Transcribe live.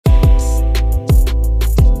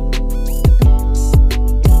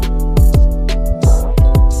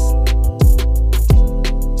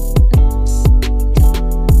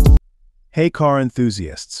Hey car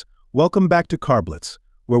enthusiasts, welcome back to Carblitz,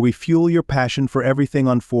 where we fuel your passion for everything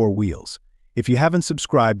on four wheels. If you haven't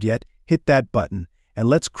subscribed yet, hit that button, and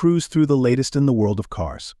let's cruise through the latest in the world of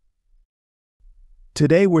cars.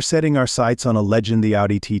 Today we're setting our sights on a legend, the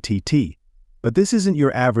Audi TT. But this isn't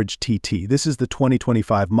your average TT, this is the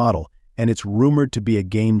 2025 model, and it's rumored to be a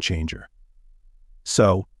game changer.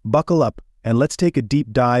 So, buckle up, and let's take a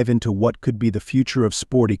deep dive into what could be the future of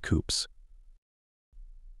sporty coupes.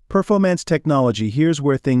 Performance technology, here's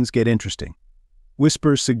where things get interesting.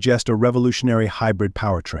 Whispers suggest a revolutionary hybrid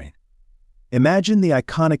powertrain. Imagine the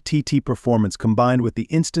iconic TT performance combined with the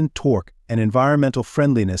instant torque and environmental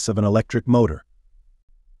friendliness of an electric motor.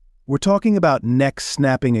 We're talking about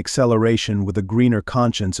neck-snapping acceleration with a greener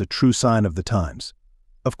conscience, a true sign of the times.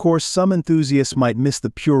 Of course, some enthusiasts might miss the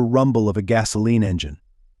pure rumble of a gasoline engine.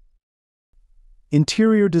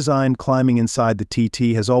 Interior design, climbing inside the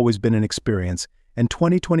TT has always been an experience, and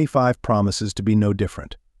 2025 promises to be no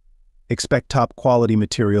different. Expect top-quality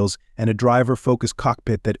materials and a driver-focused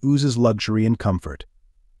cockpit that oozes luxury and comfort.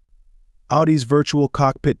 Audi's virtual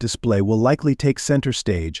cockpit display will likely take center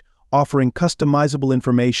stage, offering customizable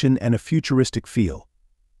information and a futuristic feel.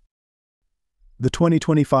 The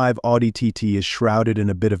 2025 Audi TT is shrouded in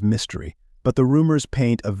a bit of mystery, but the rumors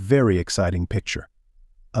paint a very exciting picture.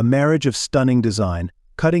 A marriage of stunning design,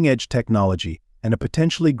 cutting-edge technology, and a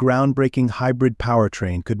potentially groundbreaking hybrid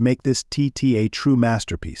powertrain could make this TT a true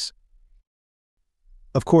masterpiece.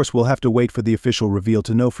 Of course, we'll have to wait for the official reveal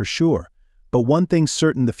to know for sure, but one thing's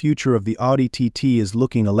certain: the future of the Audi TT is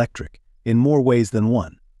looking electric, in more ways than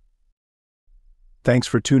one. Thanks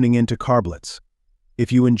for tuning in to Carblitz.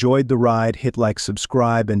 If you enjoyed the ride, hit like,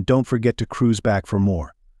 subscribe, and don't forget to cruise back for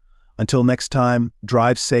more. Until next time,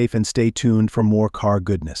 drive safe and stay tuned for more car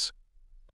goodness.